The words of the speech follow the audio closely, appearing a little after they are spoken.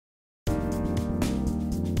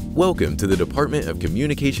Welcome to the Department of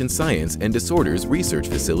Communication Science and Disorders Research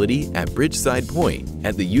Facility at Bridgeside Point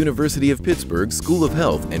at the University of Pittsburgh School of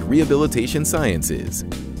Health and Rehabilitation Sciences.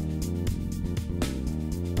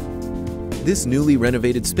 This newly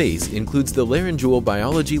renovated space includes the Laryngeal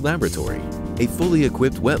Biology Laboratory, a fully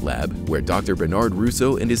equipped wet lab where Dr. Bernard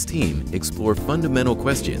Russo and his team explore fundamental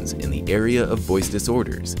questions in the area of voice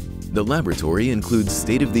disorders. The laboratory includes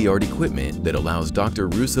state-of-the-art equipment that allows Dr.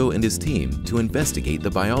 Russo and his team to investigate the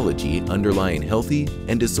biology underlying healthy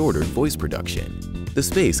and disordered voice production. The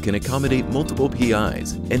space can accommodate multiple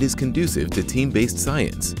PIs and is conducive to team-based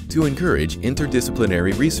science to encourage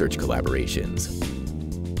interdisciplinary research collaborations.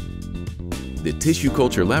 The Tissue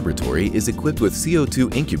Culture Laboratory is equipped with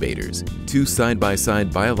CO2 incubators, 2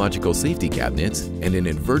 side-by-side biological safety cabinets, and an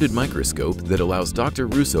inverted microscope that allows Dr.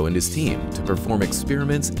 Russo and his team to perform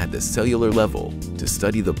experiments at the cellular level to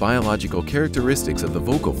study the biological characteristics of the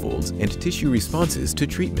vocal folds and tissue responses to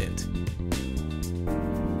treatment.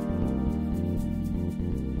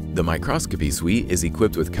 The Microscopy Suite is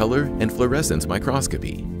equipped with color and fluorescence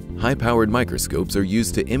microscopy. High-powered microscopes are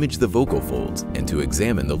used to image the vocal folds and to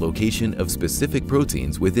examine the location of specific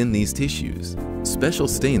proteins within these tissues. Special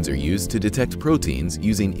stains are used to detect proteins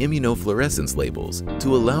using immunofluorescence labels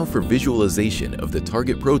to allow for visualization of the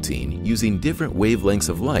target protein using different wavelengths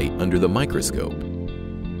of light under the microscope.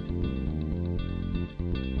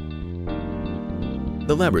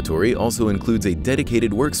 The laboratory also includes a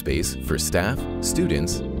dedicated workspace for staff,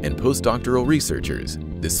 students, and postdoctoral researchers.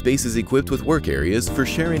 The space is equipped with work areas for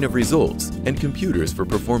sharing of results and computers for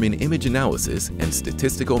performing image analysis and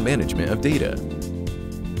statistical management of data.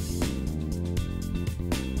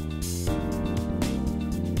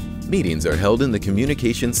 Meetings are held in the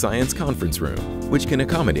Communication Science Conference Room, which can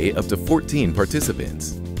accommodate up to 14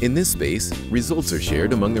 participants. In this space, results are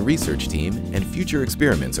shared among the research team and future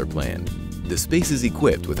experiments are planned. The space is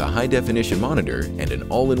equipped with a high-definition monitor and an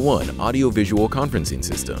all-in-one audio-visual conferencing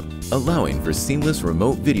system, allowing for seamless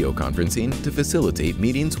remote video conferencing to facilitate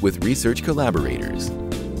meetings with research collaborators.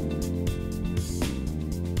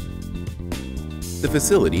 The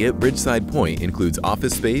facility at Bridgeside Point includes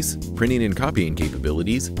office space, printing and copying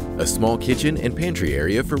capabilities, a small kitchen and pantry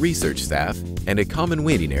area for research staff, and a common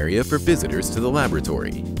waiting area for visitors to the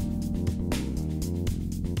laboratory.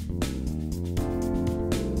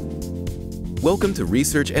 Welcome to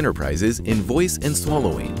Research Enterprises in Voice and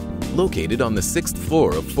Swallowing. Located on the 6th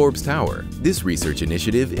floor of Forbes Tower, this research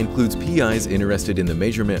initiative includes PIs interested in the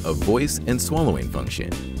measurement of voice and swallowing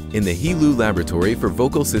function. In the Helu Laboratory for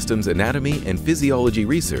Vocal Systems Anatomy and Physiology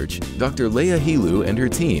Research, Dr. Leah Helu and her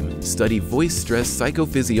team study voice stress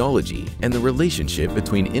psychophysiology and the relationship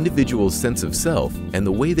between individuals' sense of self and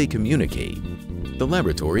the way they communicate. The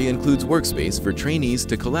laboratory includes workspace for trainees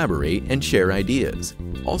to collaborate and share ideas.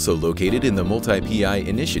 Also located in the Multi-PI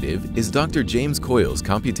initiative is Dr. James Coils'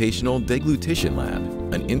 Computational Deglutition Lab,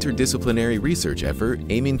 an interdisciplinary research effort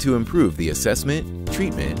aiming to improve the assessment,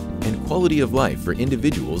 treatment, and quality of life for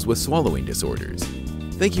individuals with swallowing disorders.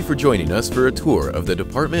 Thank you for joining us for a tour of the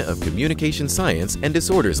Department of Communication Science and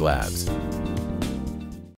Disorders Labs.